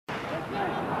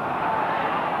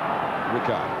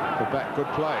Ricard, put back, good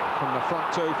play from the front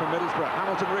two from Middlesbrough.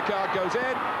 Hamilton Ricard goes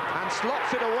in and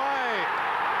slots it away.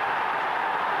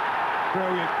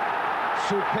 Brilliant,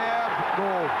 superb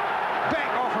goal.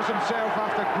 Beck offers himself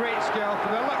after great skill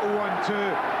for the little 1-2.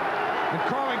 And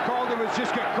Colin Calderwood's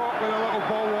just got caught with a little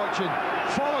ball watching.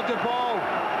 Followed the ball.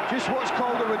 Just watch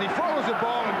Calderwood. He follows the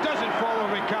ball and doesn't follow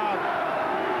Ricard.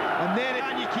 And then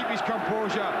can you keep his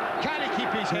composure? Can he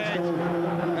keep his head?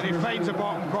 And he finds the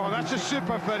bottom corner. That's a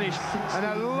super finish and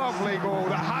a lovely goal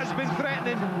that has been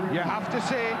threatening, you have to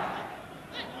say.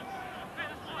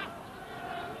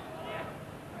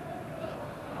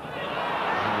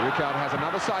 And Ricard has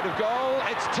another side of goal.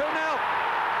 It's 2-0.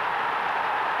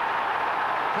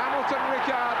 Hamilton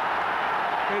Ricard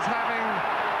is having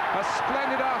a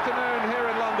splendid afternoon here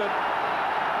in London.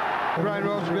 Brian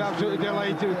Ross will be absolutely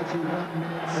delighted.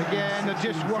 Again, they're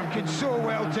just working so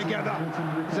well together.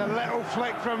 There's a little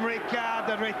flick from Ricard,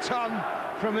 a return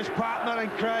from his partner in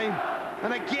crime.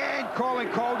 And again, Colin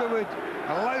Calderwood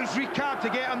allows Ricard to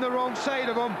get on the wrong side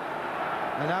of him.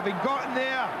 And having gotten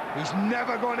there, he's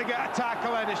never going to get a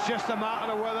tackle in. It's just a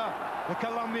matter of whether the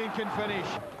Colombian can finish.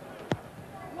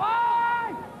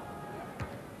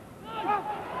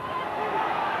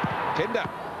 Kinder.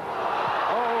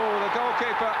 Oh, the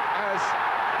goalkeeper has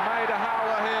made a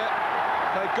howler here.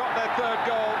 They've got their third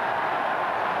goal.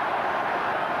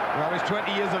 Well, he's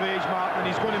 20 years of age, Mark, and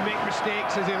he's going to make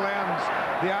mistakes as he learns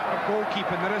the art of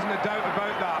goalkeeping. There isn't a doubt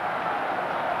about that.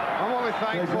 I'm only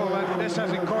thankful that this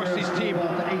hasn't cost his team.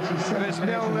 If it's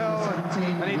 0-0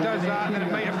 and he does that, then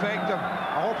it might affect him.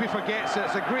 I hope he forgets it.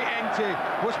 It's a great end to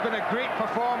what's been a great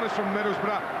performance from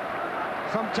Middlesbrough.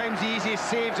 Sometimes the easiest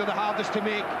saves are the hardest to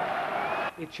make.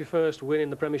 It's your first win in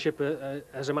the Premiership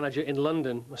as a manager in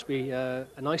London. Must be a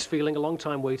nice feeling, a long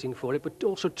time waiting for it, but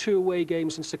also 2 away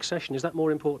games in succession. Is that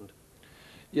more important?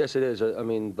 Yes, it is. I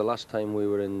mean, the last time we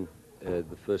were in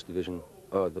the First Division,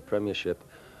 or the Premiership,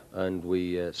 and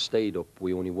we stayed up,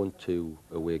 we only won 2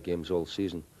 away games all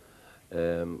season.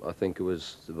 I think it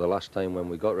was the last time when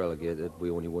we got relegated,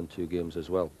 we only won 2 games as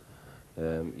well.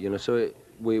 You know, so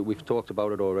we've talked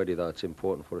about it already, that it's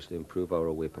important for us to improve our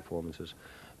away performances.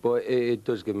 But it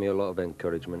does give me a lot of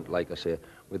encouragement. Like I say,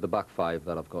 with the back 5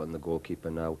 that I've got in the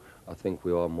goalkeeper now, I think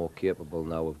we are more capable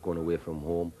now of going away from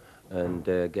home and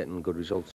getting good results.